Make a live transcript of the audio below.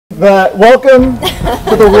But welcome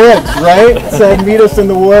to the woods, right? It said meet us in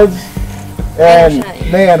the woods. And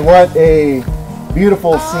man, what a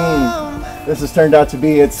beautiful scene this has turned out to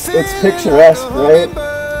be. It's picturesque, right?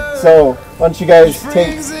 So why don't you guys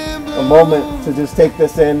take a moment to just take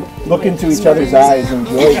this in, look into each other's eyes, and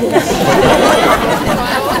enjoy this.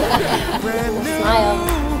 Smile.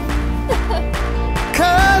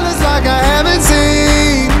 Colors like I haven't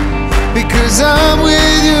seen, because I'm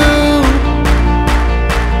with you.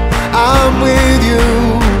 I'm with you.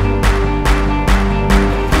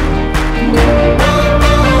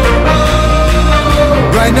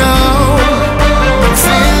 Right now, I'm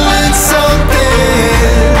feeling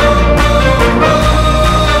something.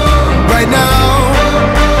 Right now,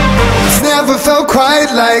 it's never felt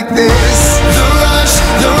quite like this. The rush,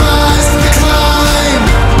 the rise, the climb.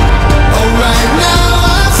 Oh, right now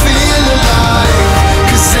I feel alive,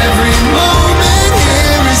 'cause every moment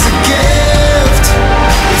here is a gift.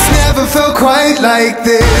 It's never felt quite like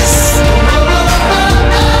this.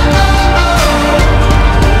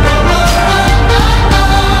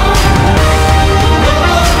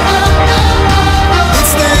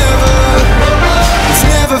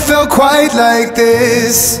 Felt quite like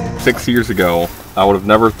this. 6 years ago, I would have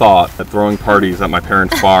never thought that throwing parties at my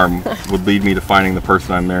parents' farm would lead me to finding the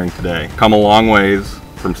person I'm marrying today. Come a long ways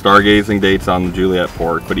from stargazing dates on the Juliet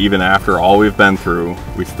Fork, but even after all we've been through,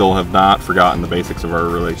 we still have not forgotten the basics of our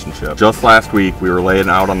relationship. Just last week, we were laying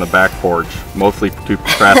out on the back porch, mostly to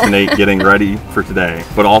procrastinate getting ready for today,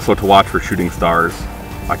 but also to watch for shooting stars.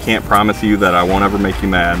 I can't promise you that I won't ever make you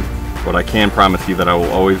mad, but I can promise you that I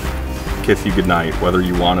will always kiss you goodnight, whether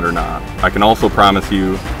you want it or not. I can also promise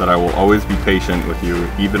you that I will always be patient with you,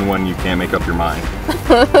 even when you can't make up your mind.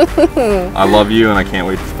 I love you, and I can't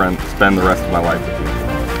wait to spend the rest of my life with you.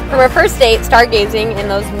 From our first date, stargazing in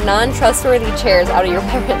those non-trustworthy chairs out of your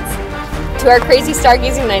parents', to our crazy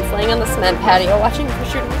stargazing nights laying on the cement patio watching for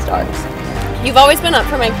shooting stars. You've always been up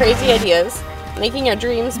for my crazy ideas, making our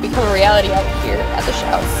dreams become a reality out here at the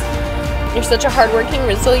house. You're such a hardworking,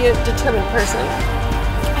 resilient, determined person.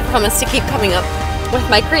 I promise to keep coming up with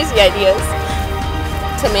my crazy ideas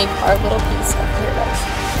to make our little piece of paradise.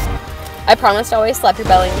 I promise to always slap your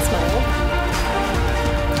belly and smile.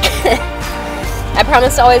 I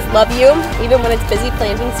promise to always love you, even when it's busy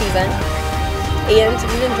planting season, and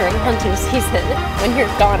even during hunting season, when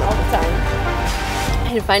you're gone all the time.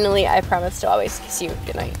 And finally, I promise to always kiss you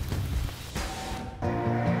goodnight.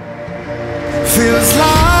 Feels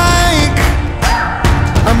like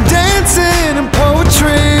I'm dancing in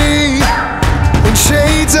poetry, in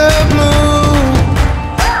shades of blue,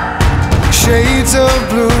 shades of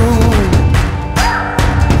blue.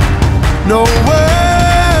 No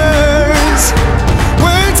words,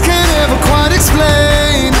 words can't ever quite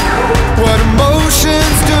explain what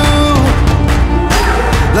emotions do,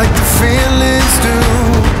 like the feelings do.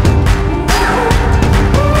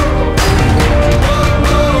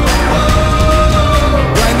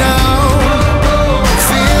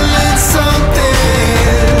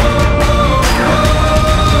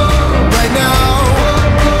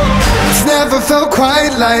 Felt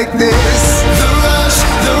quite like this. The rush,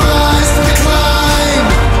 the rise, the climb.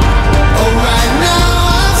 Oh, right now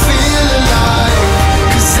I feel alive,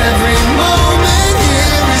 'cause every moment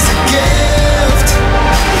here is a gift.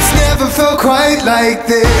 It's never felt quite like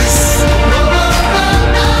this.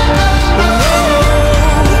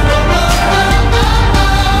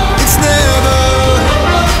 It's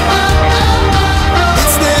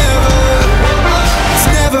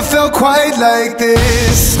never felt quite like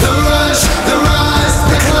this. The rush, the rise,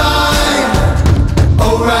 the climb.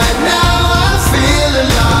 Oh, right now I feel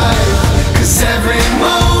alive, 'cause every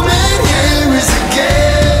moment here is a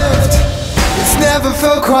gift. It's never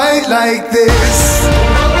felt quite like this.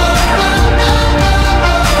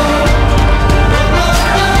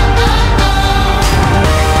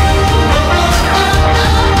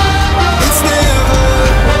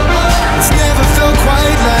 It's never felt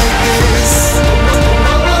quite like this.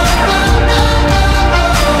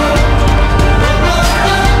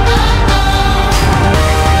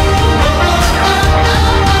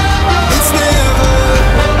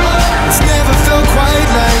 It's never felt quite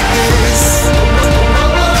like this.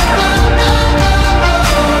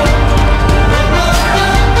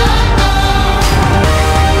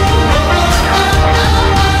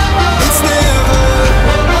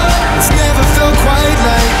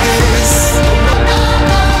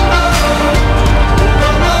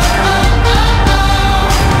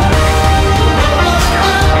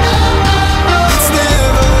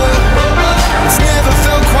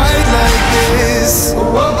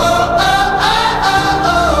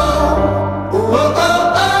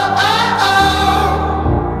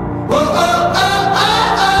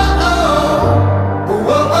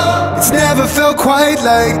 felt quite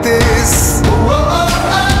like this.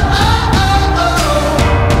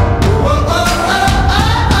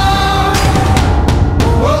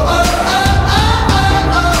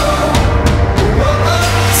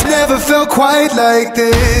 It's never felt quite like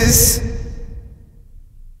this.